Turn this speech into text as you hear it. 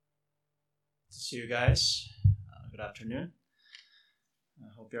to you guys. Good afternoon. I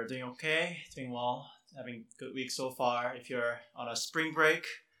hope you're doing okay, doing well, having a good week so far. If you're on a spring break,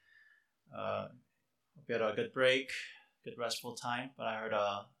 hope you had a good break, good restful time. But I heard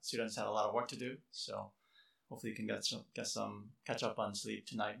students had a lot of work to do, so hopefully you can get some catch up on sleep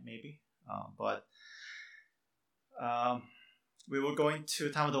tonight, maybe. We will go into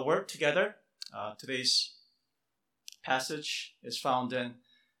time of the Word together. Today's passage is found in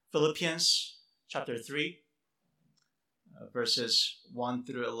Philippians chapter 3, verses 1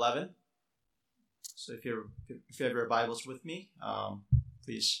 through 11. So if you have your Bibles with me,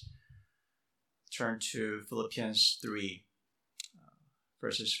 please turn to Philippians 3,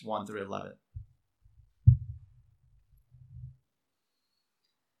 verses 1 through 11.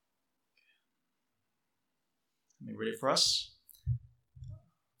 Let me read it for us.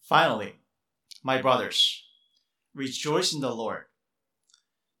 Finally, my brothers, rejoice in the Lord.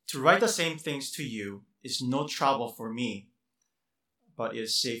 To write the same things to you is no trouble for me, but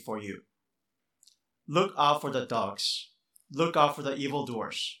is safe for you. Look out for the dogs. Look out for the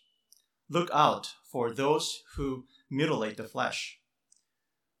evildoers. Look out for those who mutilate the flesh.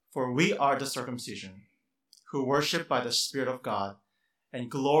 For we are the circumcision, who worship by the Spirit of God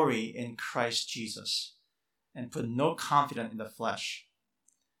and glory in Christ Jesus, and put no confidence in the flesh.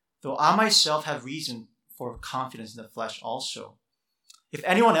 Though I myself have reason for confidence in the flesh also. If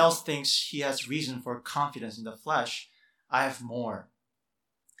anyone else thinks he has reason for confidence in the flesh, I have more.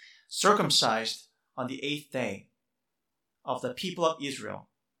 Circumcised on the 8th day, of the people of Israel,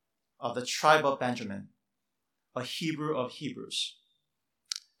 of the tribe of Benjamin, a Hebrew of Hebrews.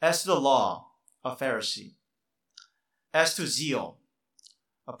 As to the law, a Pharisee. As to zeal,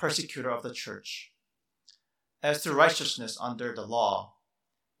 a persecutor of the church. As to righteousness under the law,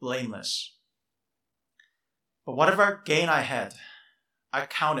 blameless. But whatever gain I had, I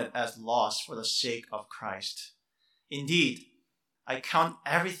count it as loss for the sake of Christ. Indeed, I count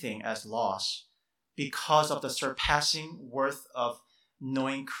everything as loss because of the surpassing worth of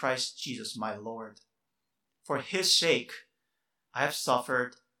knowing Christ Jesus my Lord. For his sake, I have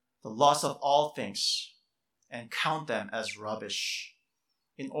suffered the loss of all things and count them as rubbish,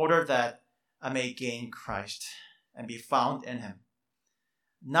 in order that I may gain Christ and be found in him,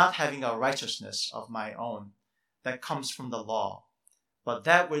 not having a righteousness of my own that comes from the law, but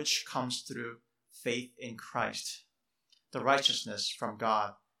that which comes through faith in Christ, the righteousness from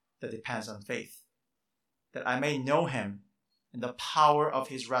God that depends on faith, that I may know him in the power of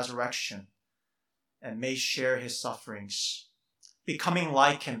his resurrection and may share his sufferings, becoming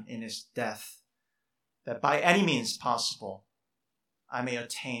like him in his death, that by any means possible I may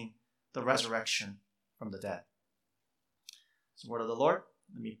attain the resurrection from the dead. It's the word of the Lord.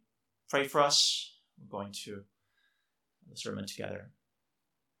 Let me pray for us. We're going to the sermon together.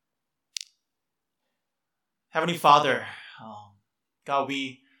 Heavenly Father, God,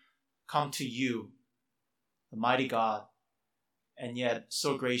 we come to you, the mighty God, and yet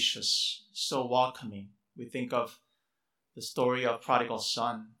so gracious, so welcoming. We think of the story of prodigal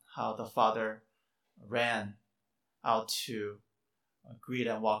son, how the father ran out to greet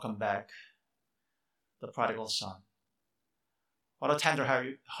and welcome back the prodigal son. What a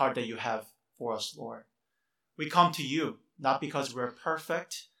tender heart that you have for us, Lord. We come to you, not because we're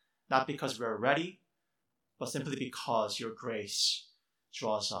perfect, not because we're ready, but simply because your grace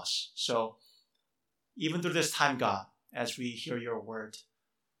draws us. So even through this time, God, as we hear your word,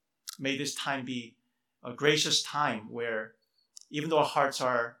 may this time be a gracious time where even though our hearts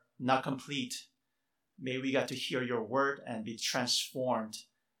are not complete, may we get to hear your word and be transformed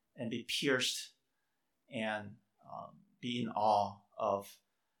and be pierced and be in awe of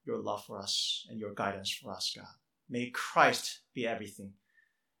your love for us and your guidance for us, God. May Christ be everything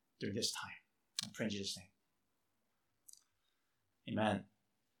during this time. I pray in Jesus' name. Amen.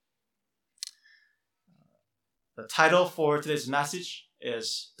 The title for today's message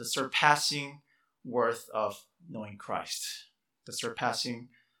is The Surpassing Worth of Knowing Christ. The Surpassing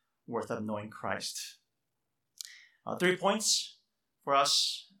Worth of Knowing Christ. 3 points for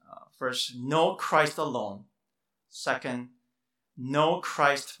us. First, know Christ alone. Second, know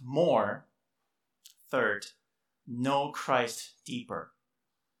Christ more. Third, know Christ deeper.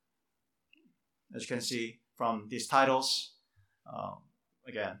 As you can see from these titles,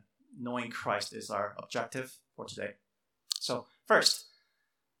 again, knowing Christ is our objective for today. So first,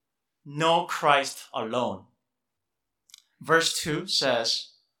 know Christ alone. Verse 2 says,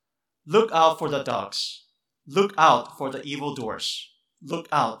 look out for the dogs. Look out for the evildoers. Look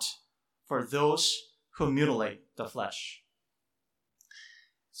out for those who mutilate the flesh.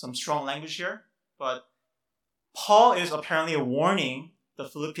 Some strong language here, but Paul is apparently warning the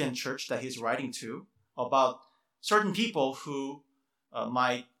Philippian church that he's writing to about certain people who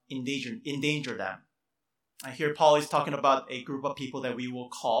might endanger them. And here Paul is talking about a group of people that we will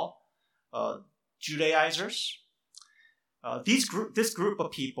call Judaizers. This group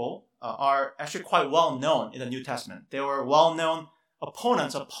of people are actually quite well known in the New Testament. They were well-known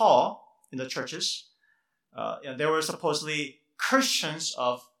opponents of Paul in the churches. They were supposedly Christians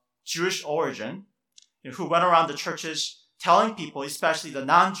of Jewish origin who went around the churches telling people, especially the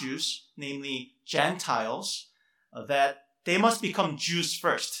non-Jews, namely Gentiles, that they must become Jews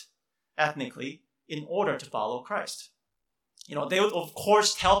first, ethnically, in order to follow Christ. They would, of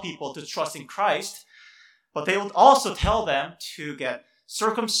course, tell people to trust in Christ, but they would also tell them to get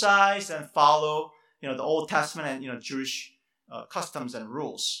circumcised and follow, the Old Testament and, Jewish customs and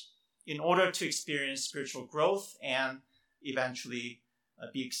rules in order to experience spiritual growth and eventually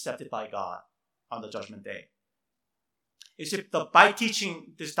be accepted by God on the judgment day. By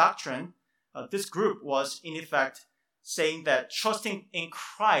teaching this doctrine, this group was in effect saying that trusting in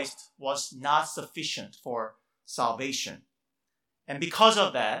Christ was not sufficient for salvation. And because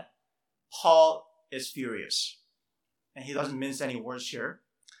of that, Paul is furious. And he doesn't mince any words here.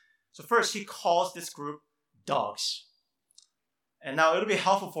 So first, he calls this group dogs. And now it'll be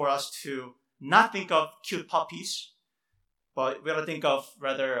helpful for us to not think of cute puppies, but we ought to think of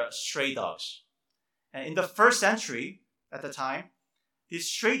rather stray dogs. And in the first century, at the time, these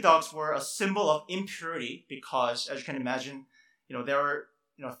stray dogs were a symbol of impurity because, as you can imagine, they were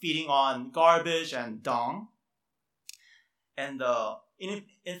feeding on garbage and dung. And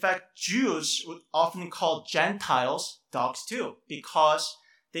in fact, Jews would often call Gentiles dogs too because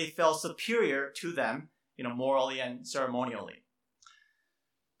they felt superior to them, morally and ceremonially.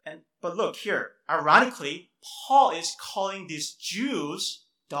 But look here, ironically, Paul is calling these Jews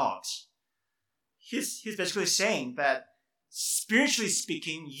dogs. He's basically saying that spiritually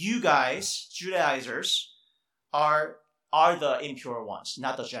speaking, you guys, Judaizers, are the impure ones,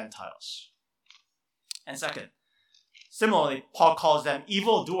 not the Gentiles. And second, similarly, Paul calls them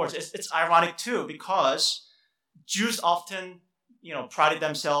evildoers. It's ironic too because Jews often, prided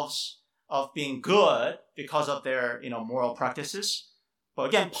themselves of being good because of their, moral practices. But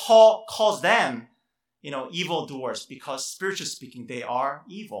again, Paul calls them, evildoers because spiritually speaking, they are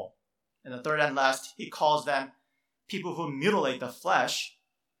evil. And the third and last, he calls them people who mutilate the flesh.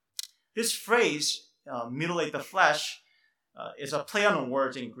 This phrase, mutilate the flesh, is a play on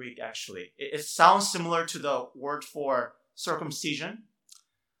words in Greek, actually. It sounds similar to the word for circumcision.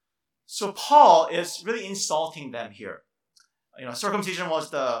 So Paul is really insulting them here. Circumcision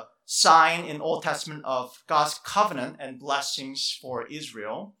was the sign in Old Testament of God's covenant and blessings for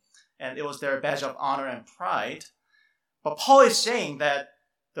Israel, and it was their badge of honor and pride. But Paul is saying that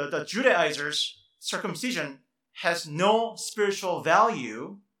the Judaizers' circumcision has no spiritual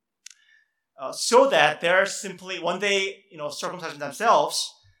value, so that they're simply, when they circumcise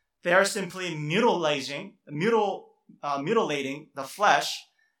themselves, they are simply mutilating the flesh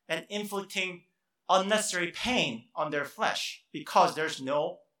and inflicting unnecessary pain on their flesh because there's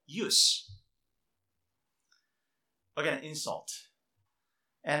no use. Again, insult.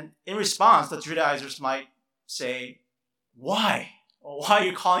 And in response, the Judaizers might say, why? Why are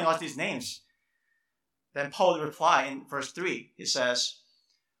you calling us these names? Then Paul will reply in verse 3. He says,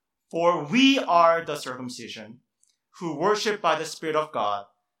 "For we are the circumcision who worship by the Spirit of God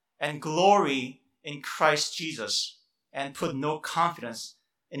and glory in Christ Jesus and put no confidence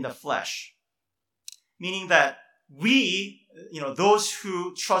in the flesh." Meaning that we, those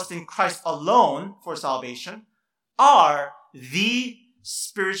who trust in Christ alone for salvation, are the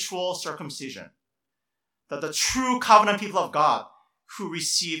spiritual circumcision. The true covenant people of God who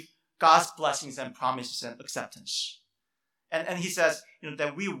receive God's blessings and promises and acceptance. And he says,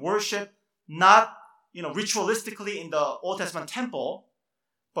 that we worship not, ritualistically in the Old Testament temple,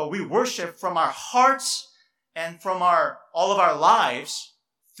 but we worship from our hearts and from all of our lives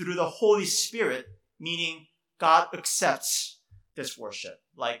through the Holy Spirit, meaning God accepts this worship,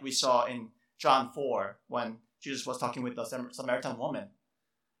 like we saw in John 4 when Jesus was talking with the Samaritan woman.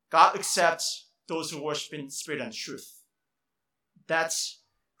 God accepts those who worship in spirit and truth. That's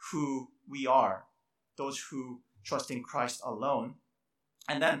who we are, those who trust in Christ alone.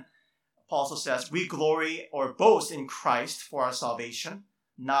 And then Paul also says, we glory or boast in Christ for our salvation,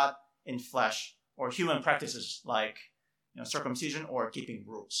 not in flesh or human practices like circumcision or keeping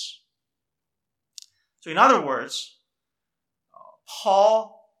rules. So in other words,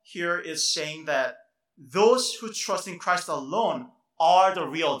 Paul here is saying that those who trust in Christ alone are the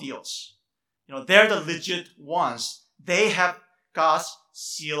real deals. They're the legit ones. They have God's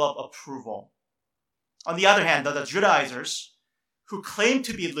seal of approval. On the other hand, the Judaizers, who claim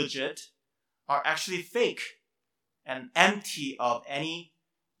to be legit are actually fake and empty of any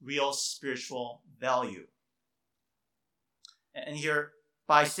real spiritual value. And here,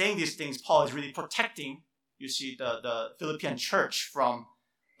 by saying these things, Paul is really protecting, you see, the Philippian church from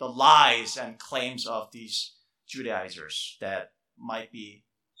the lies and claims of these Judaizers that might be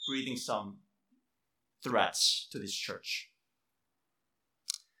breathing some threats to this church.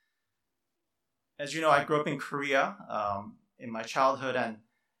 As you know, I grew up in Korea in my childhood, and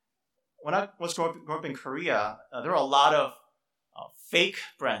when I was growing up in Korea, there were a lot of fake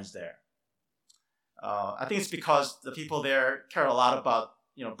brands there. I think it's because the people there care a lot about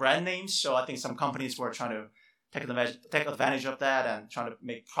brand names, so I think some companies were trying to take advantage of that and trying to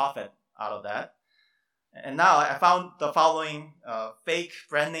make profit out of that. And now I found the following fake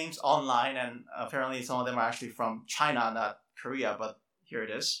brand names online, and apparently some of them are actually from China, not Korea, but here it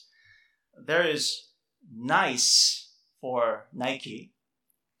is. There is Nice for Nike.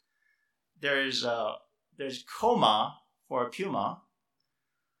 There's Coma for Puma.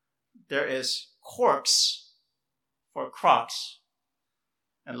 There is Corks for Crocs.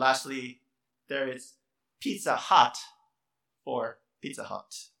 And lastly, there is Pizza Hut for Pizza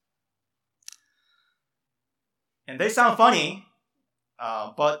Hut. And they sound funny,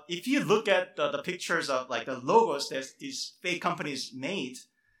 but if you look at the pictures of like the logos that these fake companies made,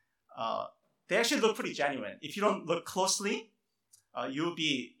 they actually look pretty genuine. If you don't look closely, you'll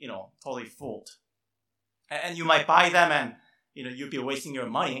be totally fooled, and you might buy them, and you'll be wasting your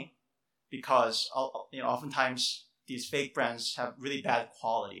money because oftentimes these fake brands have really bad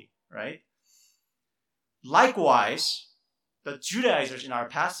quality, right? Likewise, the Judaizers in our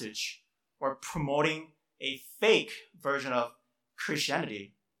passage were promoting a fake version of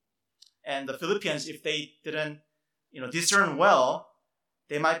Christianity. And the Philippians, if they didn't, discern well,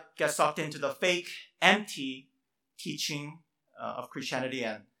 they might get sucked into the fake, empty teaching of Christianity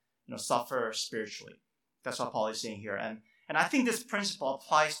and, suffer spiritually. That's what Paul is saying here. And I think this principle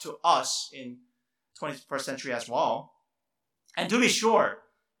applies to us in 21st century as well. And to be sure,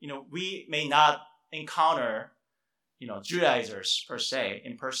 we may not encounter, Judaizers per se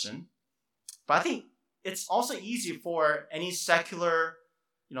in person, but I think it's also easy for any secular,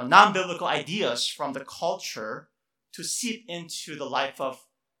 non-biblical ideas from the culture to seep into the life of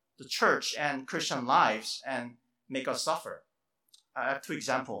the church and Christian lives and make us suffer. I have two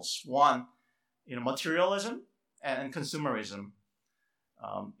examples. One, materialism and consumerism.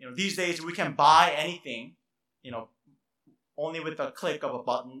 These days we can buy anything, only with a click of a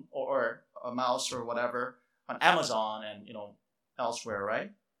button or a mouse or whatever on Amazon and, elsewhere,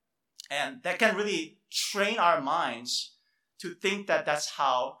 right? And that can really train our minds to think that that's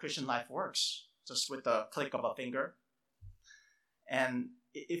how Christian life works, just with the click of a finger. And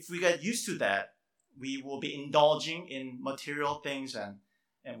if we get used to that, we will be indulging in material things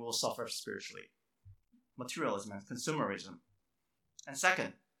and we'll suffer spiritually. Materialism and consumerism. And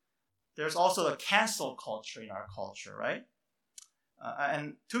second, there's also a cancel culture in our culture, right?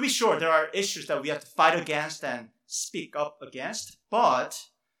 And to be sure, there are issues that we have to fight against and speak up against, but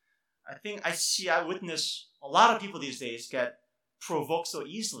I witness a lot of people these days get provoked so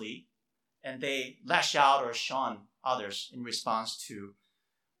easily, and they lash out or shun others in response to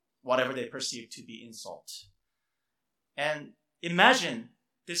whatever they perceive to be insult. And imagine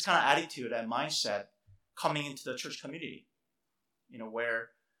this kind of attitude and mindset coming into the church community, where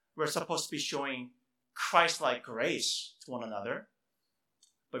we're supposed to be showing Christ-like grace to one another.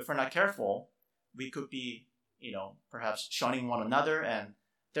 But if we're not careful, we could be, perhaps shunning one another, and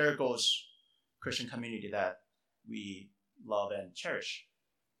there goes Christian community that we love and cherish.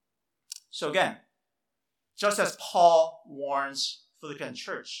 So again, just as Paul warns Philippian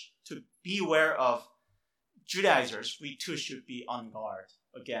church to beware of Judaizers, we too should be on guard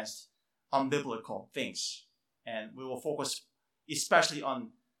against unbiblical things. And we will focus especially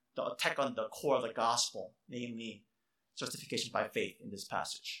on the attack on the core of the gospel, namely justification by faith in this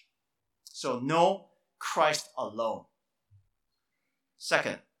passage. So know Christ alone.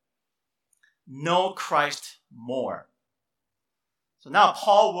 Second, know Christ more. So now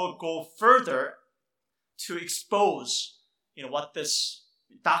Paul will go further to expose, what this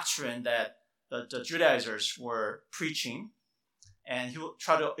doctrine that the Judaizers were preaching, and he will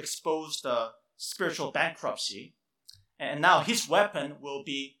try to expose the spiritual bankruptcy. And now his weapon will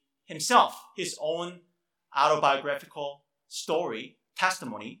be himself, his own autobiographical story,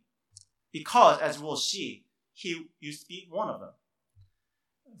 testimony, because, as we'll see, he used to be one of them.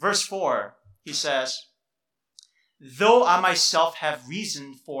 Verse 4, he says, "Though I myself have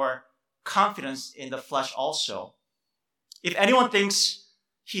reason for confidence in the flesh also, if anyone thinks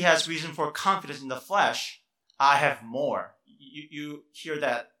he has reason for confidence in the flesh, I have more, you hear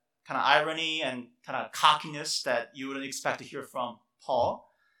that kind of irony and kind of cockiness that you wouldn't expect to hear from Paul.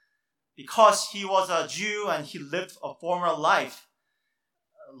 Because he was a Jew and he lived a former life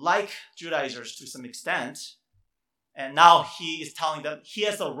like Judaizers to some extent, and now he is telling them he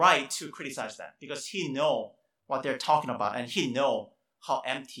has the right to criticize them because he knows what they're talking about and he knows how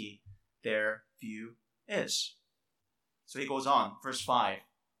empty their view is. So he goes on, verse 5.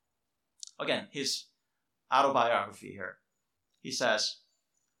 Again, his autobiography here. He says,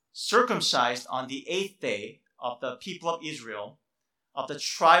 circumcised on the 8th day of the people of Israel, of the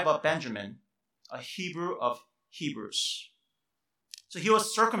tribe of Benjamin, a Hebrew of Hebrews. So he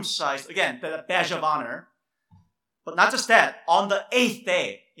was circumcised, again, the badge of honor. But not just that, on the 8th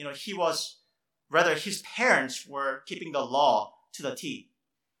day, his parents were keeping the law to the T.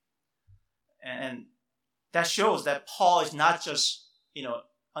 And that shows that Paul is not just,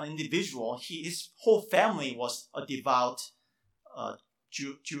 an individual. His whole family was a devout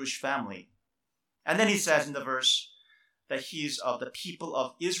Jewish family. And then he says in the verse that he's of the people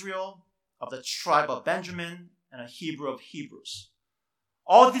of Israel, of the tribe of Benjamin, and a Hebrew of Hebrews.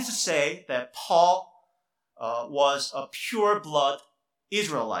 All this to say that Paul was a pure-blood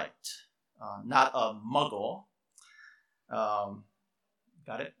Israelite, not a Muggle.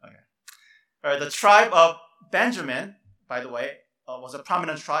 Got it? Okay. The tribe of Benjamin, by the way, was a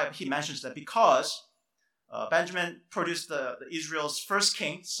prominent tribe. He mentions that because Benjamin produced the Israel's first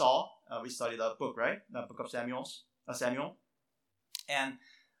king, Saul. We studied the book, right? The book of Samuel. And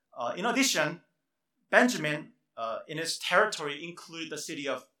in addition, Benjamin, in his territory, included the city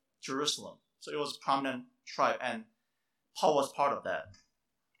of Jerusalem. So it was a prominent tribe, and Paul was part of that.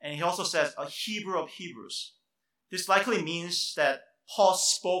 And he also says a Hebrew of Hebrews. This likely means that Paul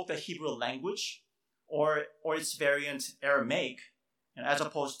spoke the Hebrew language or its variant Aramaic, as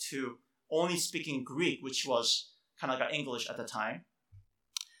opposed to only speaking Greek, which was kind of like English at the time.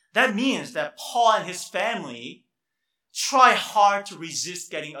 That means that Paul and his family try hard to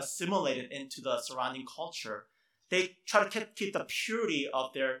resist getting assimilated into the surrounding culture. They try to keep the purity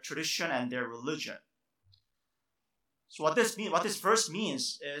of their tradition and their religion. So what this verse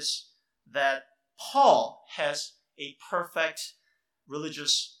means is that Paul has a perfect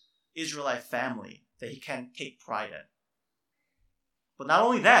religious Israelite family that he can take pride in. But not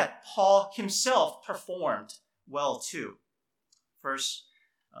only that, Paul himself performed well too. Verse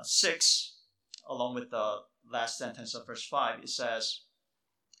 6, along with the last sentence of verse 5, it says,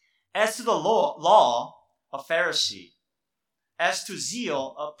 as to the law, a Pharisee, as to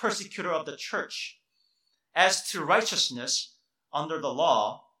zeal, a persecutor of the church, as to righteousness under the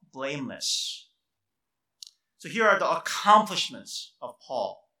law, blameless. So here are the accomplishments of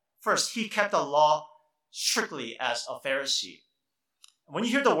Paul. First, he kept the law strictly as a Pharisee. When you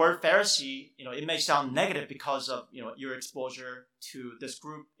hear the word Pharisee, it may sound negative because of, your exposure to this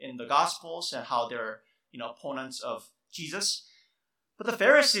group in the Gospels and how they're, opponents of Jesus. But the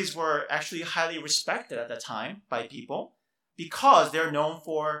Pharisees were actually highly respected at the time by people because they're known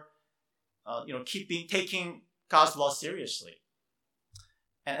for, taking God's law seriously.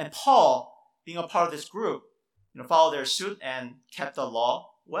 And Paul, being a part of this group, followed their suit and kept the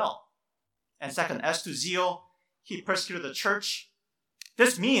law well. And second, as to zeal, he persecuted the church.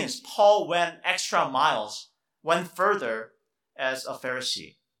 This means Paul went extra miles, went further as a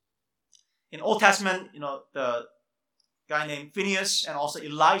Pharisee. In Old Testament, the guy named Phinehas and also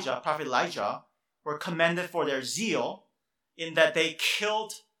Prophet Elijah, were commended for their zeal in that they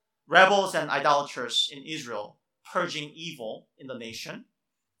killed rebels and idolaters in Israel, purging evil in the nation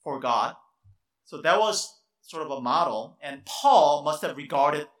for God. So that was sort of a model, and Paul must have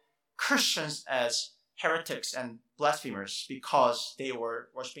regarded Christians as heretics and blasphemers because they were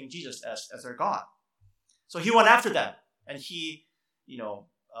worshiping Jesus as their God. So he went after them, and he,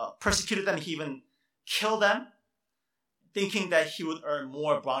 persecuted them. He even killed them, thinking that he would earn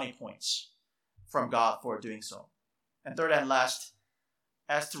more brownie points from God for doing so. And third and last,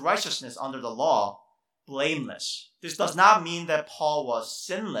 as to righteousness under the law, blameless. This does not mean that Paul was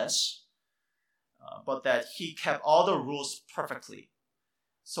sinless, but that he kept all the rules perfectly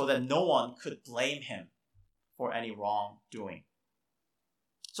so that no one could blame him for any wrongdoing.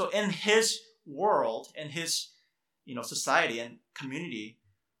 So in his world, in his society and community,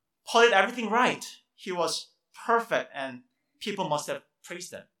 Paul did everything right. He was perfect, and people must have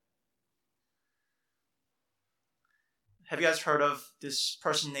praised him. Have you guys heard of this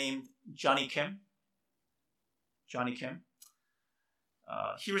person named Johnny Kim? Johnny Kim.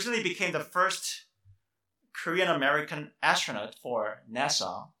 He recently became the first Korean-American astronaut for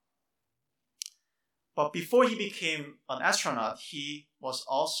NASA. But before he became an astronaut, he was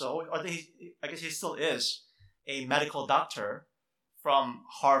also, I guess he still is, a medical doctor from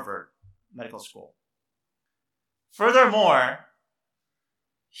Harvard Medical School. Furthermore,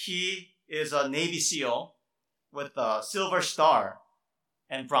 he is a Navy SEAL with a Silver Star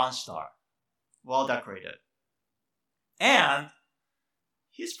and Bronze Star, well decorated. And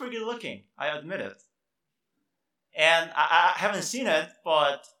he's pretty good looking, I admit it. And I haven't seen it,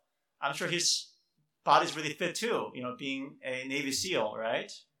 but I'm sure his body's really fit too, being a Navy SEAL,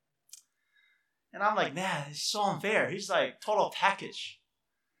 right? And I'm like, man, it's so unfair. He's like total package.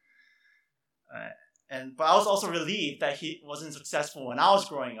 But I was also relieved that he wasn't successful when I was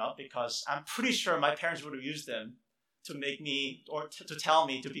growing up, because I'm pretty sure my parents would have used him to make me, or to tell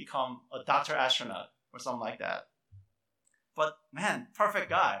me to become a doctor astronaut or something like that. But man, perfect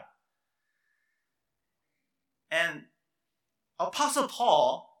guy. And Apostle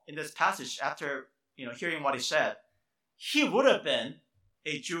Paul, in this passage, after hearing what he said, he would have been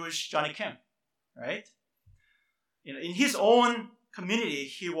a Jewish Johnny Kim, right? In his own community,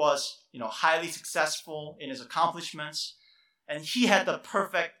 he was highly successful in his accomplishments, and he had the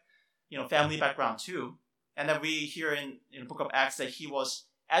perfect family background too. And then we hear in the book of Acts that he was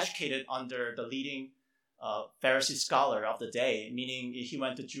educated under the leading Pharisee scholar of the day, meaning he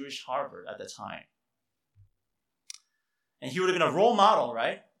went to Jewish Harvard at the time. And he would have been a role model,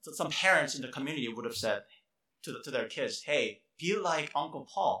 right? So some parents in the community would have said to their kids, hey, be like Uncle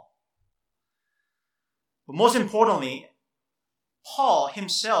Paul. But most importantly, Paul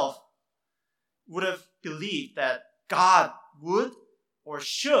himself would have believed that God would or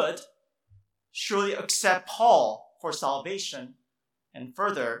should surely accept Paul for salvation, and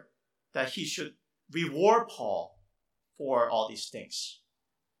further, that he should reward Paul for all these things.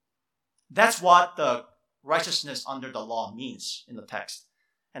 That's what the righteousness under the law means in the text.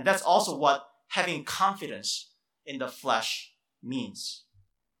 And that's also what having confidence in the flesh means.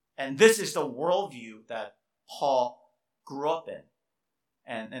 And this is the worldview that Paul grew up in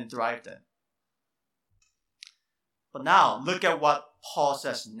and thrived in. But now, look at what Paul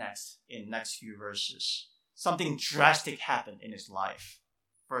says next in next few verses. Something drastic happened in his life.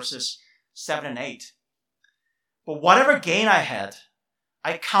 Verses 7 and 8. But whatever gain I had,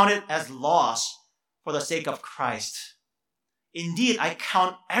 I counted as loss for the sake of Christ. Indeed, I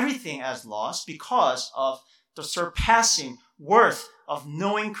count everything as loss because of the surpassing worth of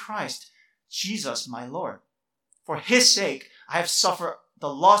knowing Christ, Jesus my Lord. For his sake, I have suffered the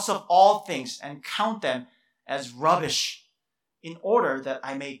loss of all things and count them as rubbish, in order that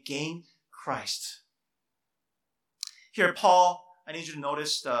I may gain Christ. Here, Paul, I need you to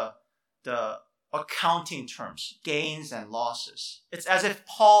notice the accounting terms, gains and losses. It's as if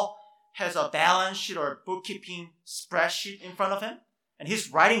Paul has a balance sheet or a bookkeeping spreadsheet in front of him, and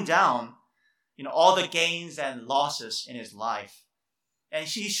he's writing down, all the gains and losses in his life. And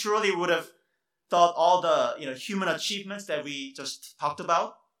he surely would have thought all the, human achievements that we just talked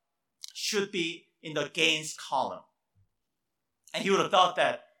about should be in the gains column. And he would have thought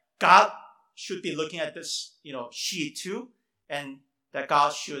that God should be looking at this, sheet too, and that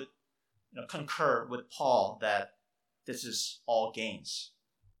God should, concur with Paul that this is all gains.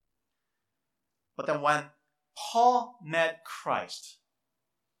 But then when Paul met Christ,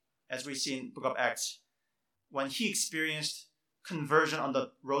 as we see in the book of Acts, when he experienced conversion on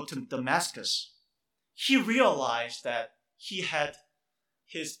the road to Damascus, he realized that he had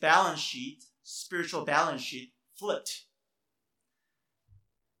his balance sheet, spiritual balance sheet, flipped.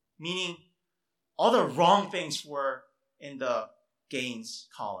 Meaning, all the wrong things were in the gains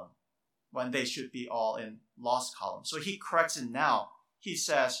column when they should be all in loss column. So he corrects it now. He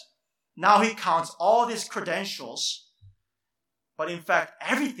says, now he counts all these credentials, but in fact,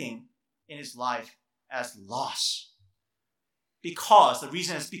 everything in his life as loss. The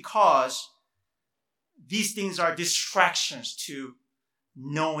reason is because these things are distractions to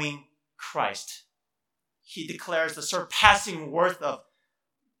knowing Christ. He declares the surpassing worth of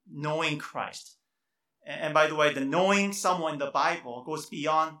knowing Christ. And by the way, the knowing someone in the Bible goes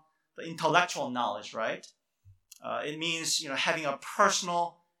beyond the intellectual knowledge, right? It means, having a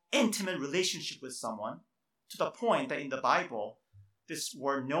personal, intimate relationship with someone, to the point that in the Bible, this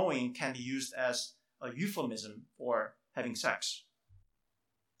word knowing can be used as a euphemism for having sex.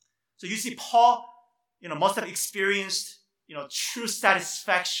 So you see, Paul, must have experienced, true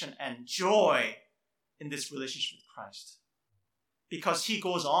satisfaction and joy in this relationship with Christ. Because he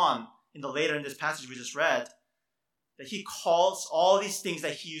goes on later in this passage we just read, that he calls all these things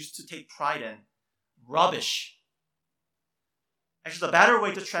that he used to take pride in rubbish. Actually, the better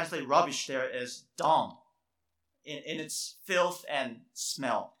way to translate rubbish there is dung, in its filth and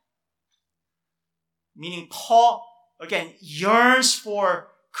smell. Meaning Paul, again, yearns for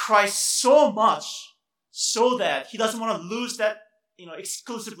Christ so much so that he doesn't want to lose that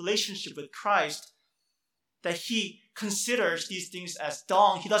exclusive relationship with Christ, that he considers these things as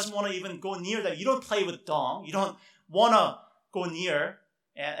dung. He doesn't want to even go near that. You don't play with dung. You don't want to go near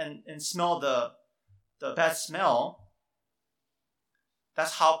and smell the bad smell.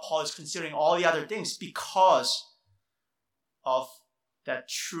 That's how Paul is considering all the other things, because of that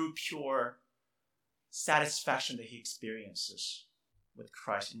true, pure satisfaction that he experiences with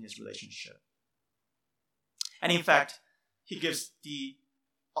Christ in his relationship. And in fact, he gives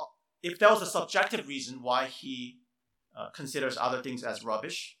if there was a subjective reason why he considers other things as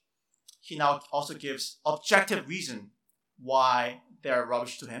rubbish, he now also gives objective reason why they are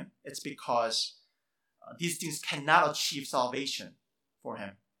rubbish to him. It's because these things cannot achieve salvation for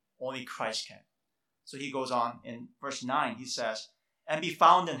him. Only Christ can. So he goes on in verse 9, he says, "And be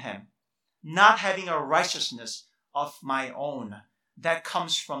found in him, not having a righteousness of my own that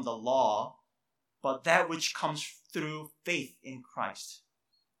comes from the law, but that which comes through faith in Christ."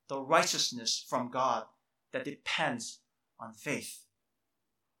 The righteousness from God that depends on faith.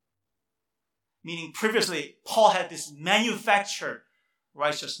 Meaning previously, Paul had this manufactured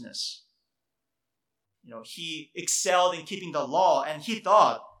righteousness. He excelled in keeping the law, and he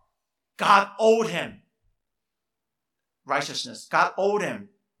thought God owed him righteousness. God owed him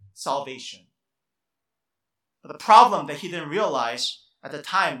salvation. But the problem that he didn't realize at the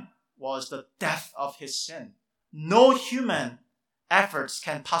time was the depth of his sin. No human efforts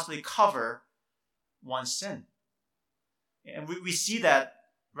can possibly cover one's sin. And we see that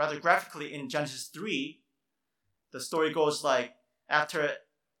rather graphically in Genesis 3. The story goes like, after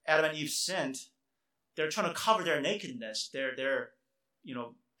Adam and Eve sinned, they're trying to cover their nakedness, their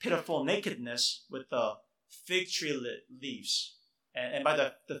pitiful nakedness with the fig tree leaves. And by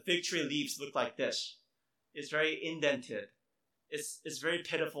the fig tree leaves look like this. It's very indented. It's a very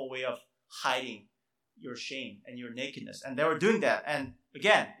pitiful way of hiding your shame and your nakedness. And they were doing that. And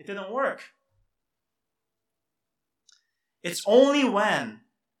again, it didn't work. It's only when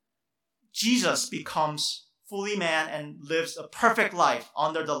Jesus becomes fully man and lives a perfect life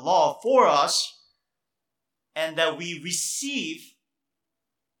under the law for us, and that we receive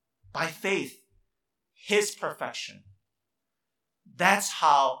by faith his perfection. That's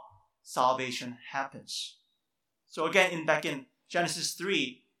how salvation happens. So again, back in Genesis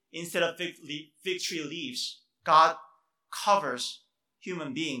 3, instead of fig tree leaves, God covers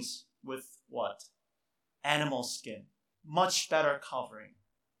human beings with what? Animal skin. Much better covering.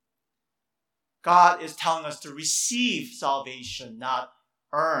 God is telling us to receive salvation, not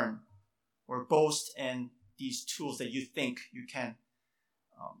earn or boast in these tools that you think you can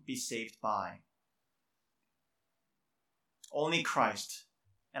be saved by. Only Christ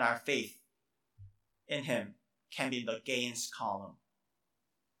and our faith in him can be in the gains column.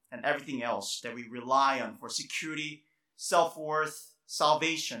 And everything else that we rely on for security, self-worth,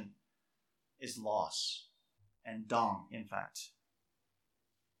 salvation is loss and dung, in fact.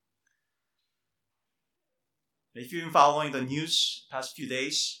 If you've been following the news past few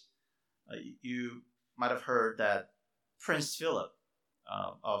days, you might have heard that Prince Philip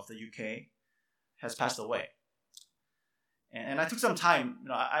of the UK has passed away. And I took some time,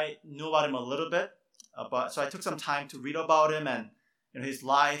 I knew about him a little bit, so I took some time to read about him and his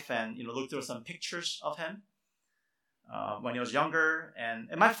life, and look through some pictures of him when he was younger. And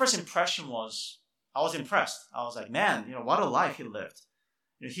my first impression was, I was impressed. I was like, man, what a life he lived.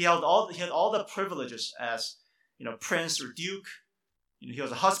 He had all the privileges as prince or duke. He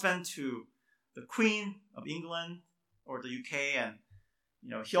was a husband to the Queen of England or the UK, and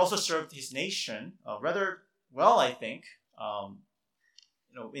he also served his nation rather well, I think.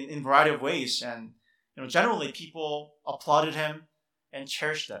 In a variety of ways, and generally people applauded him and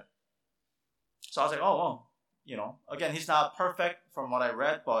cherished it. So I was like, oh, well, again, he's not perfect from what I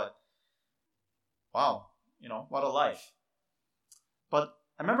read, but wow, what a life. But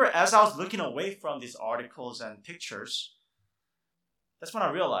I remember as I was looking away from these articles and pictures, that's when I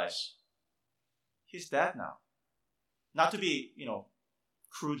realized he's dead now. Not to be,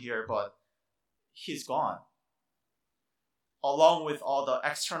 crude here, but he's gone. Along with all the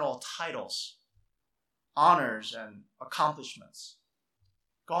external titles, honors, and accomplishments.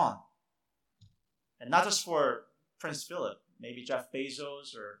 Gone. And not just for Prince Philip, maybe Jeff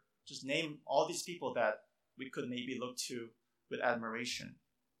Bezos, or just name all these people that we could maybe look to with admiration.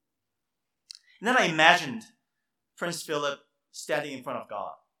 And then I imagined Prince Philip standing in front of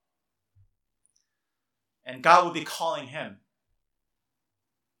God. And God would be calling him,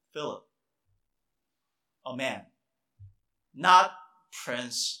 Philip, a man. Not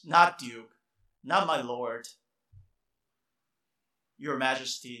prince, not duke, not my lord, your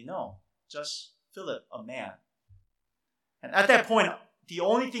majesty, no, just Philip a man. And at that point, the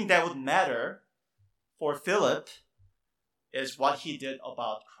only thing that would matter for Philip is what he did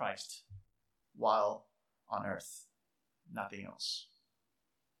about Christ while on earth. Nothing else.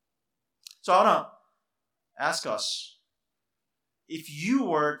 So I want to ask us, if you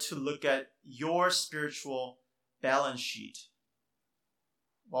were to look at your spiritual balance sheet,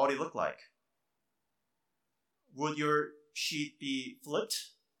 what would it look like? Would your sheet be flipped?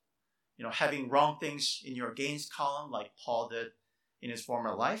 Having wrong things in your gains column like Paul did in his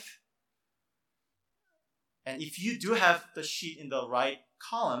former life? And if you do have the sheet in the right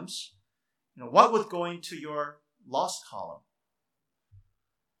columns, what would go into your loss column?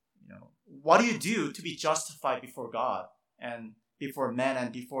 What do you do to be justified before God and before men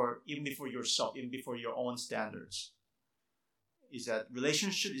and even before yourself, even before your own standards? Is that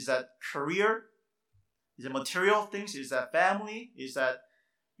relationship? Is that career? Is it material things? Is that family? Is that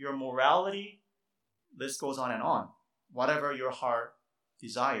your morality? List goes on and on. Whatever your heart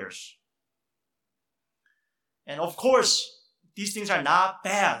desires. And of course, these things are not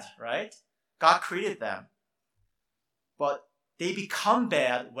bad, right? God created them. But they become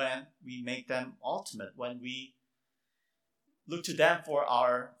bad when we make them ultimate, when we look to them for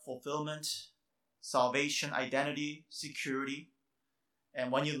our fulfillment, salvation, identity, security.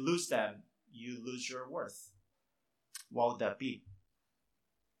 And when you lose them, you lose your worth. What would that be?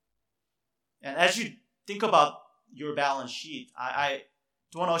 And as you think about your balance sheet, I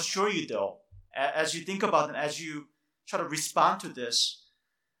do want to assure you though, as you think about it, as you try to respond to this,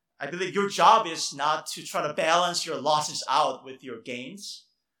 I believe your job is not to try to balance your losses out with your gains.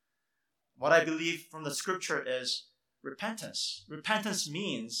 What I believe from the scripture is repentance. Repentance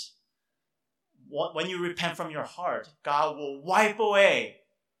means when you repent from your heart, God will wipe away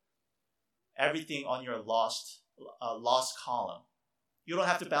everything on your lost column. You don't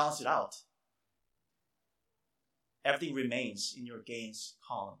have to balance it out. Everything remains in your gains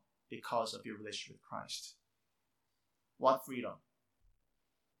column because of your relationship with Christ. What freedom!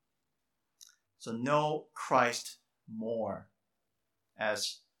 So know Christ more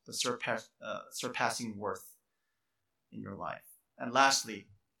as the surpassing worth in your life. And lastly,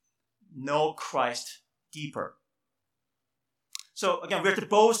 know Christ deeper. So again, we have to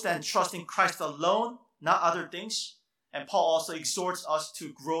boast and trust in Christ alone, not other things. And Paul also exhorts us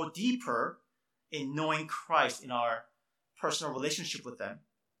to grow deeper in knowing Christ in our personal relationship with Him.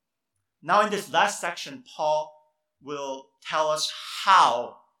 Now in this last section, Paul will tell us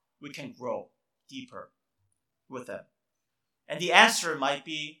how we can grow deeper with Him. And the answer might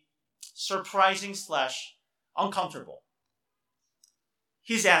be surprising / uncomfortable.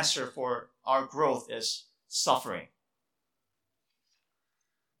 His answer for our growth is suffering.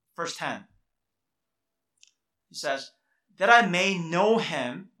 Verse 10. He says, that I may know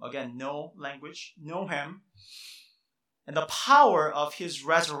Him, again, know language, know Him, and the power of His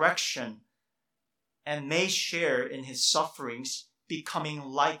resurrection, and may share in His sufferings, becoming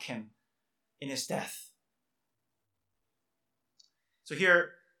like Him in His death. So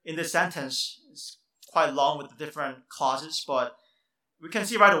here in this sentence, it's quite long with the different clauses, but we can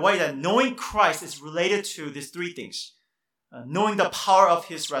see right away that knowing Christ is related to these three things. Knowing the power of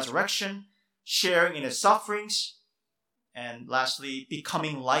His resurrection, sharing in His sufferings, and lastly,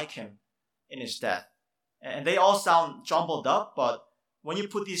 becoming like Him in His death. And they all sound jumbled up, but when you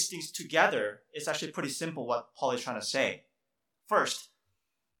put these things together, it's actually pretty simple what Paul is trying to say. First,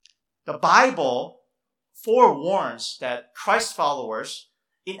 the Bible forewarns that Christ followers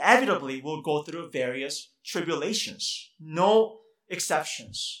inevitably will go through various tribulations, no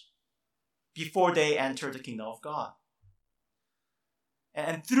exceptions, before they enter the kingdom of God.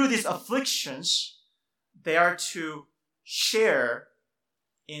 And through these afflictions, they are to share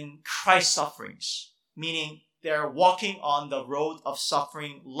in Christ's sufferings, meaning they're walking on the road of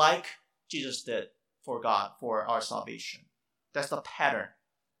suffering like Jesus did for God, for our salvation. That's the pattern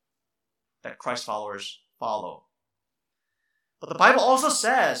that Christ followers follow. But the Bible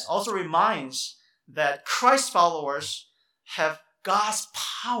also reminds that Christ followers have God's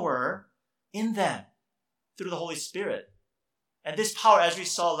power in them through the Holy Spirit. And this power, as we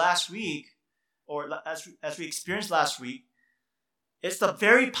saw last week, or as we experienced last week, it's the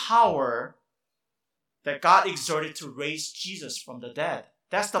very power that God exerted to raise Jesus from the dead.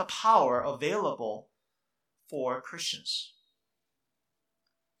 That's the power available for Christians.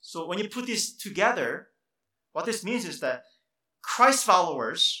 So when you put this together, what this means is that Christ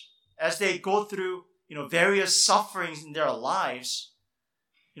followers, as they go through various sufferings in their lives,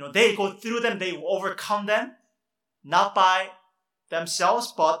 they go through them, they overcome them, not by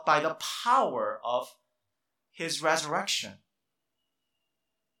themselves, but by the power of His resurrection.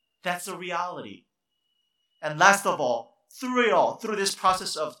 That's the reality. And last of all, through this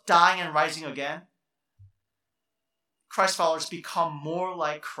process of dying and rising again, Christ followers become more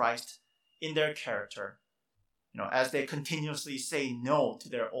like Christ in their character, as they continuously say no to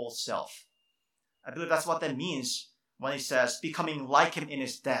their old self. I believe that's what that means when he says becoming like him in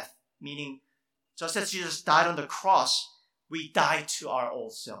his death, meaning just as Jesus died on the cross, we die to our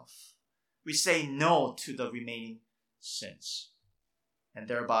old self. We say no to the remaining sins, and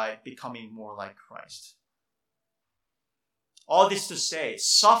thereby becoming more like Christ. All this to say,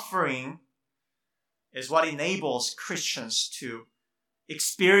 suffering is what enables Christians to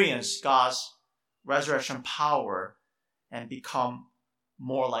experience God's resurrection power and become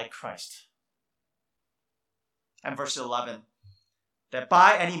more like Christ. And verse 11, that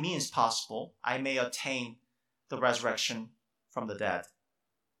by any means possible, I may attain the resurrection from the dead.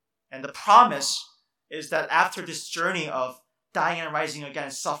 And the promise is that after this journey of dying and rising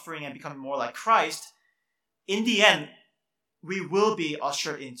again, suffering and becoming more like Christ, in the end, we will be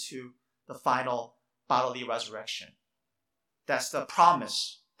ushered into the final bodily resurrection. That's the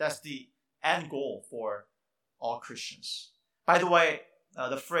promise. That's the end goal for all Christians. By the way,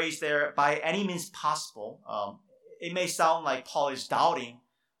 the phrase there, by any means possible, it may sound like Paul is doubting,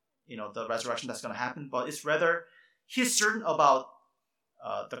 the resurrection that's going to happen, but it's rather, he's certain about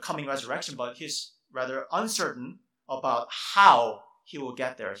the coming resurrection, but he's rather uncertain about how he will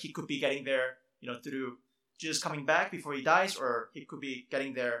get there. He could be getting there, through Jesus coming back before he dies, or he could be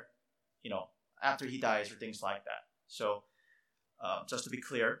getting there, after he dies or things like that. So, just to be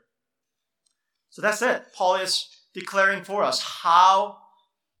clear. So that's it. Paul is declaring for us how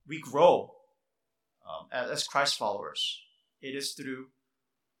we grow as Christ followers. It is through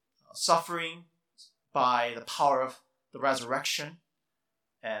suffering by the power of the resurrection,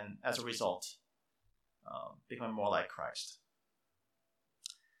 and as a result, becoming more like Christ.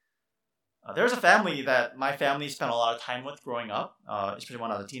 There's a family that my family spent a lot of time with growing up, especially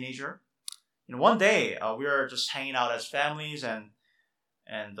when I was a teenager. One day we were just hanging out as families, and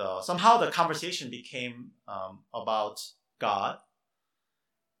somehow the conversation became about God.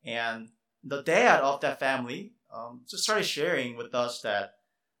 And the dad of that family just started sharing with us that,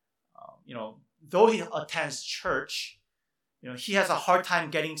 though he attends church, he has a hard time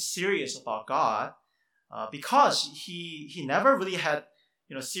getting serious about God because he never really had,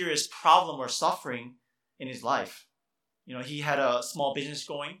 serious problem or suffering in his life. He had a small business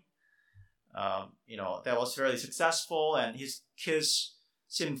going, that was fairly successful, and his kids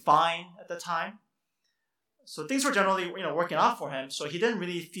seemed fine at the time. So things were generally, working out for him. So he didn't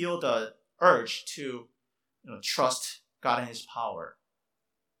really feel the urge to, trust God and his power.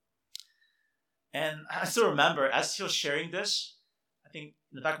 And I still remember as he was sharing this, I think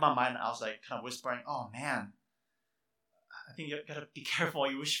in the back of my mind, I was like kind of whispering, oh man, I think you gotta be careful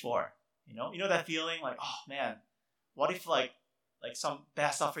what you wish for. That feeling like, oh man, what if like some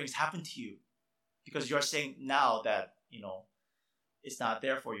bad sufferings happen to you because you're saying now that, it's not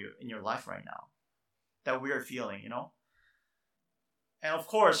there for you in your life right now. That weird feeling, And of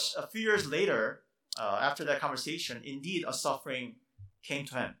course, a few years later, after that conversation, indeed a suffering came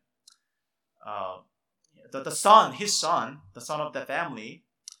to him. His son, the son of the family,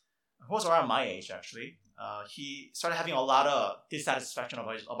 who was around my age actually, he started having a lot of dissatisfaction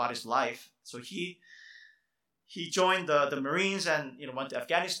about his life. So he joined the Marines and went to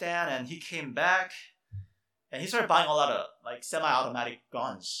Afghanistan, and he came back, and he started buying a lot of like semi-automatic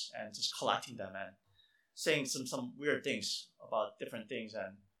guns and just collecting them and saying some weird things about different things.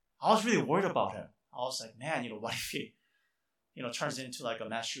 And I was really worried about him. I was like, man, what if he, turns into like a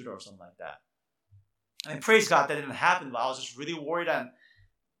mass shooter or something like that? And praise God that didn't happen, but I was just really worried. And,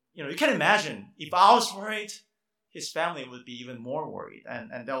 you can imagine if I was worried, his family would be even more worried.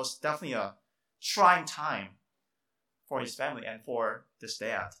 And that was definitely a trying time for his family and for this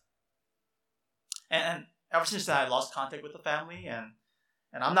dad. And ever since that, I lost contact with the family, and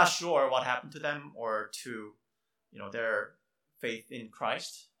I'm not sure what happened to them or to, their faith in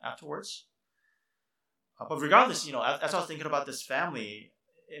Christ afterwards. But regardless, as I was thinking about this family,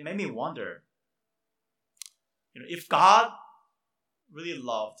 it made me wonder, if God really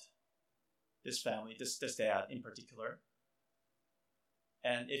loved this family, this dad in particular,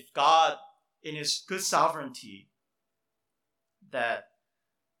 and if God, in his good sovereignty, that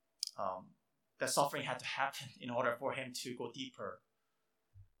suffering had to happen in order for him to go deeper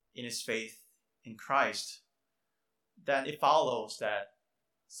in his faith in Christ, then it follows that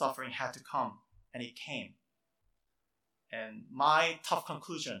suffering had to come, and it came. And my tough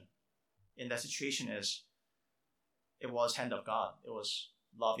conclusion in that situation is it was hand of God. It was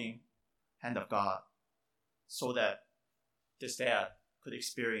loving hand of God, so that this dad could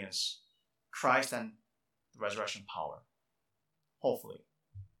experience Christ and the resurrection power. Hopefully.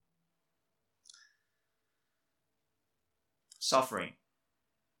 Suffering.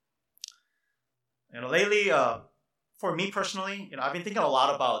 Lately, for me personally, I've been thinking a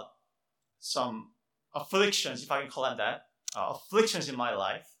lot about some afflictions, if I can call them that, afflictions in my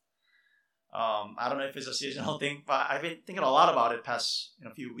life. I don't know if it's a seasonal thing, but I've been thinking a lot about it past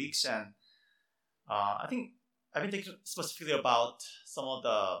few weeks, and I think I've been thinking specifically about some of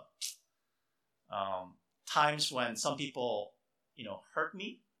the times when some people, hurt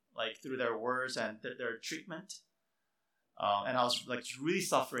me, like through their words and their treatment, and I was like really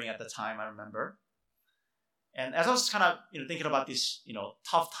suffering at the time. I remember, and as I was kind of thinking about these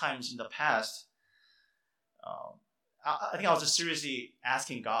tough times in the past, I think I was just seriously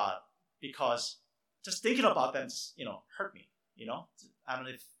asking God, because just thinking about them, hurt me. I don't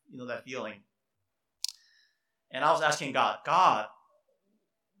know if you know that feeling. And I was asking God,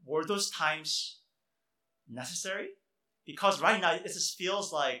 were those times necessary? Because right now it just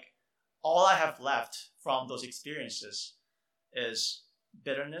feels like all I have left from those experiences is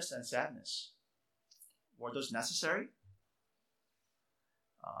bitterness and sadness. Were those necessary?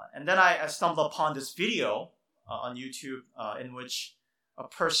 And then I stumbled upon this video on YouTube in which a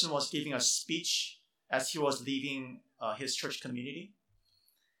person was giving a speech as he was leaving his church community.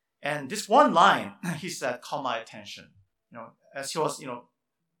 And this one line he said caught my attention. As he was,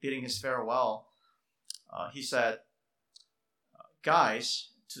 bidding his farewell, he said, guys,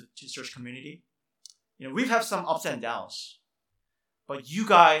 to church community, we've had some ups and downs, but you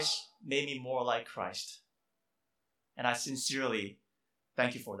guys made me more like Christ. And I sincerely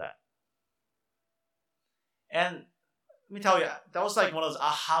thank you for that. And let me tell you, that was like one of those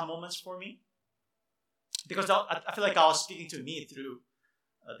aha moments for me. Because I feel like God was speaking to me through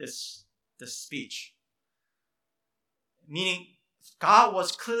this speech. Meaning, God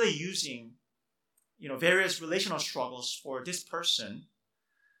was clearly using, various relational struggles for this person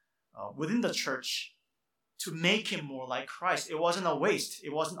within the church to make him more like Christ. It wasn't a waste.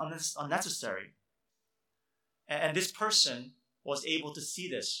 It wasn't unnecessary. And this person was able to see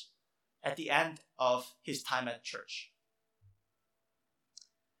this at the end of his time at church.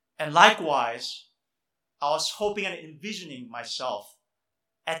 And likewise, I was hoping and envisioning myself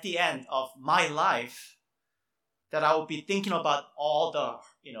at the end of my life that I would be thinking about all the,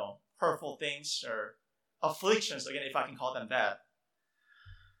 hurtful things or afflictions, again, if I can call them that.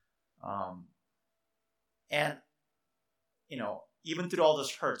 And, even through all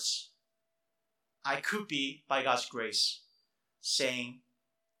those hurts, I could be, by God's grace, saying,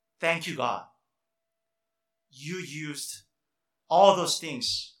 thank you, God. You used all those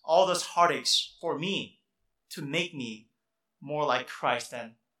things, all those heartaches for me to make me more like Christ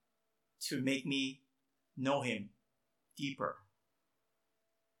and to make me know Him deeper.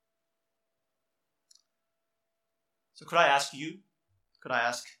 So could I ask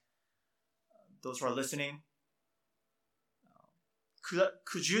those who are listening,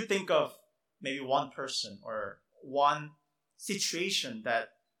 could you think of maybe one person or one situation that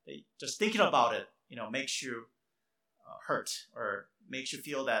just thinking about it, makes you hurt or makes you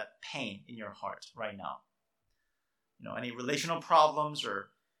feel that pain in your heart right now? Any relational problems or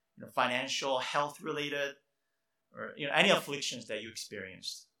financial, health related, or any afflictions that you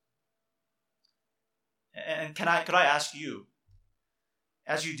experienced. And could I ask you,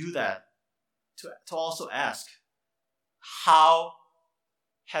 as you do that, to also ask, how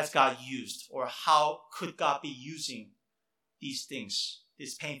has God used, or how could God be using these things,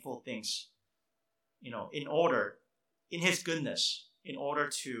 these painful things, in His goodness, in order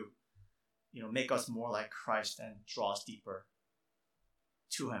to, make us more like Christ and draw us deeper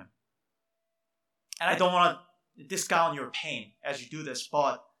to Him. And I don't want to discount your pain as you do this,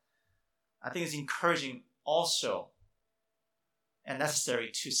 but I think it's encouraging also and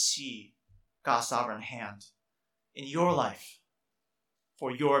necessary to see God's sovereign hand in your life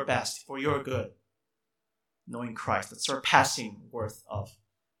for your best, for your good, knowing Christ, the surpassing worth of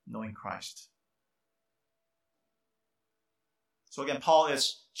knowing Christ. So again, Paul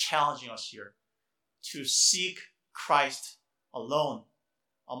is challenging us here to seek Christ alone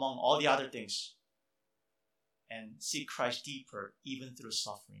among all the other things and seek Christ deeper even through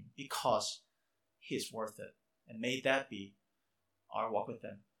suffering because He is worth it. And may that be our walk with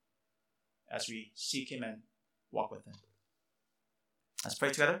Him as we seek Him and walk with Him. Let's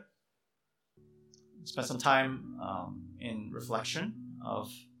pray together. Spend some time in reflection of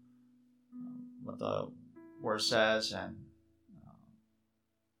what the Word says, and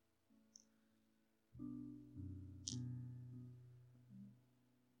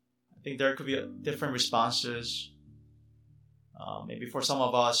I think there could be different responses Maybe for some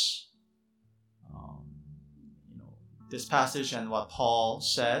of us, this passage and what Paul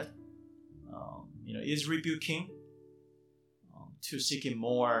said, is rebuking to seeking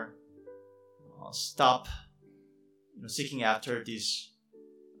more. Stop, seeking after these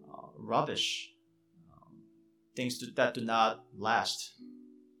rubbish things that do not last,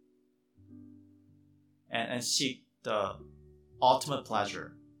 and seek the ultimate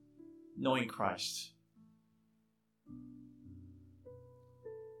pleasure, knowing Christ.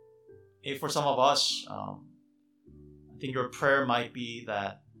 For some of us, I think your prayer might be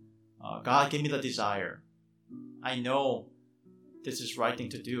that God, give me the desire. I know this is the right thing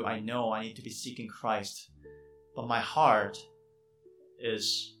to do. I know I need to be seeking Christ. But my heart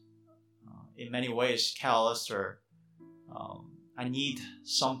is in many ways callous, or I need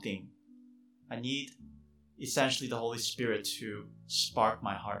something. I need essentially the Holy Spirit to spark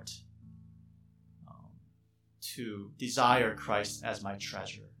my heart, to desire Christ as my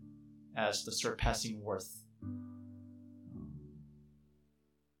treasure, as the surpassing worth.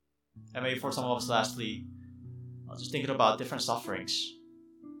 And maybe for some of us, lastly, just thinking about different sufferings.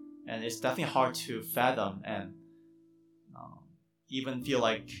 And it's definitely hard to fathom and even feel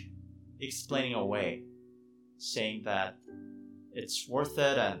like explaining away, saying that it's worth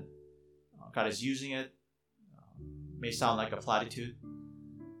it and God is using it. May sound like a platitude.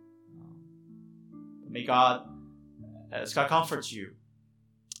 May God, as God comforts you,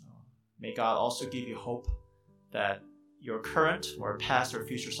 may God also give you hope that your current or past or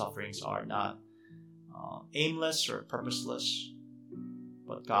future sufferings are not aimless or purposeless,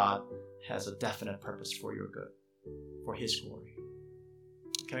 but God has a definite purpose for your good, for His glory.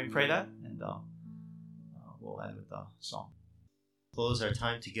 Can we pray that? And we'll end with the song. Close our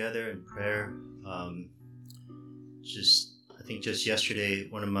time together in prayer. I think just yesterday,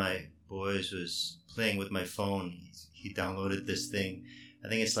 one of my boys was playing with my phone. He downloaded this thing. I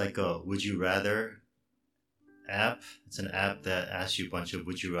think it's like a Would You Rather app. It's an app that asks you a bunch of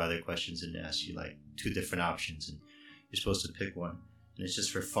would you rather questions and asks you like 2 different options, and you're supposed to pick one. And it's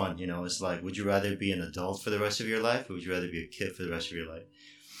just for fun, It's like, would you rather be an adult for the rest of your life, or would you rather be a kid for the rest of your life?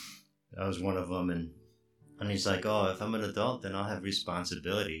 That was one of them, and he's like, oh, if I'm an adult, then I'll have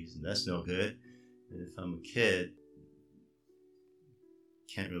responsibilities, and that's no good. And if I'm a kid,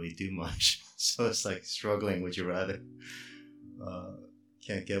 can't really do much. So it's like struggling, would you rather?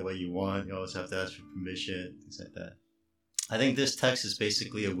 Can't get what you want. You always have to ask for permission, things like that. I think this text is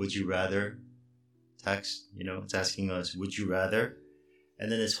basically a would you rather text. It's asking us, would you rather?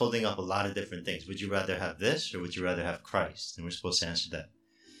 And then it's holding up a lot of different things. Would you rather have this, or would you rather have Christ? And we're supposed to answer that.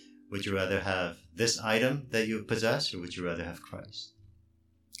 Would you rather have this item that you possess, or would you rather have Christ?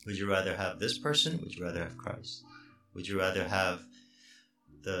 Would you rather have this person? Would you rather have Christ? Would you rather have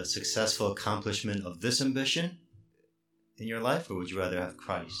the successful accomplishment of this ambition in your life, or would you rather have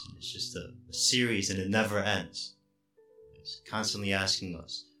Christ? And it's just a series, and it never ends. It's constantly asking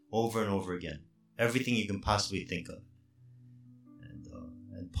us over and over again everything you can possibly think of.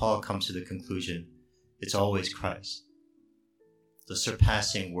 And Paul comes to the conclusion, it's always Christ. The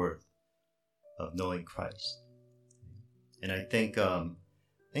surpassing worth of knowing Christ. And I think coming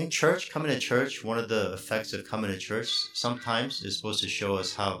to church, one of the effects of coming to church sometimes is supposed to show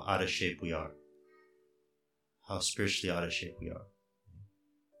us how out of shape we are. How spiritually out of shape we are.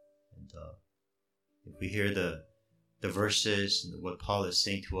 And if we hear the verses and what Paul is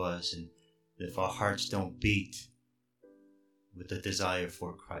saying to us, and if our hearts don't beat with the desire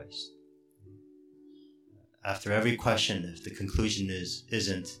for Christ, after every question, if the conclusion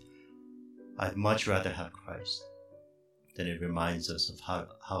isn't, I'd much rather have Christ, then it reminds us of how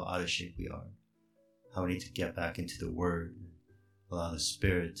out of shape we are, how we need to get back into the Word, and allow the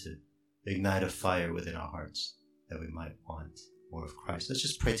Spirit to ignite a fire within our hearts that we might want more of Christ. Let's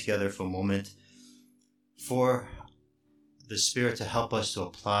just pray together for a moment for the Spirit to help us to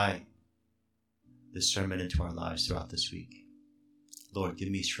apply this sermon into our lives throughout this week. Lord, give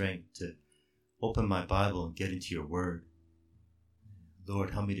me strength to open my Bible and get into your Word.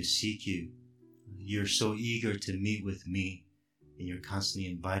 Lord, help me to seek you. You're so eager to meet with me, and you're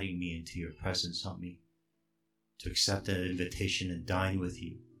constantly inviting me into your presence. Help me to accept that invitation and dine with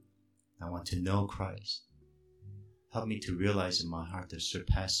you. I want to know Christ. Help me to realize in my heart the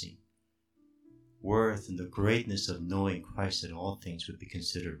surpassing worth and the greatness of knowing Christ, that all things would be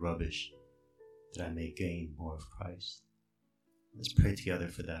considered rubbish, that I may gain more of Christ. Let's pray together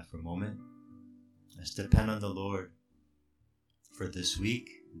for that for a moment. Let's depend on the Lord for this week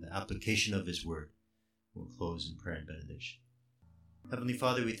and the application of His Word. We'll close in prayer and benediction. Heavenly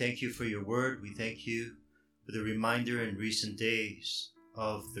Father, we thank you for your Word. We thank you for the reminder in recent days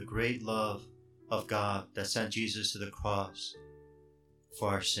of the great love of God that sent Jesus to the cross for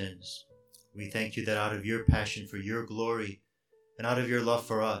our sins. We thank you that out of your passion for your glory and out of your love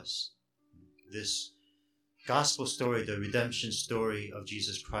for us, this gospel story, the redemption story of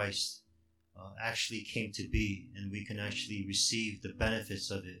Jesus Christ, actually came to be, and we can actually receive the benefits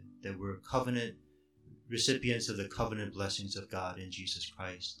of it, that we're covenant recipients of the covenant blessings of God in Jesus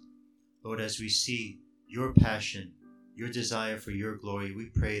Christ. Lord, as we see your passion, your desire for your glory, we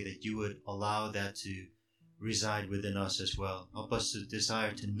pray that you would allow that to reside within us as well. Help us to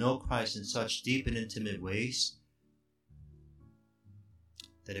desire to know Christ in such deep and intimate ways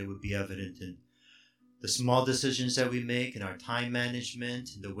that it would be evident in the small decisions that we make, in our time management,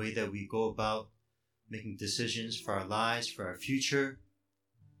 in the way that we go about making decisions for our lives, for our future.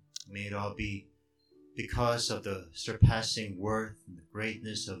 May it all be because of the surpassing worth and the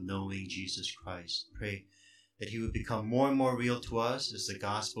greatness of knowing Jesus Christ. Pray that he would become more and more real to us as the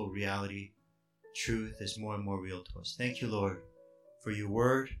gospel reality, truth is more and more real to us. Thank you, Lord, for your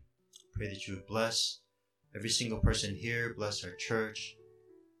word. Pray that you would bless every single person here, bless our church.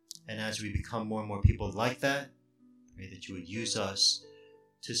 And as we become more and more people like that, pray that you would use us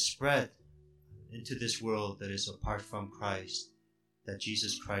to spread into this world that is apart from Christ, that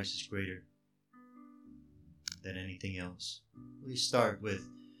Jesus Christ is greater than anything else. We start with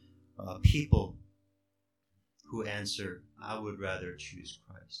people who answer, I would rather choose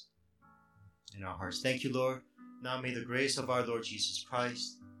Christ in our hearts. Thank you, Lord. Now may the grace of our Lord Jesus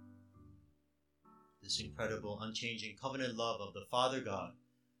Christ, this incredible, unchanging covenant love of the Father God,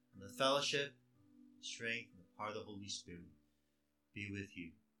 and the fellowship, strength, and the power of the Holy Spirit be with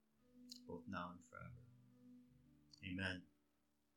you both now and forever. Amen.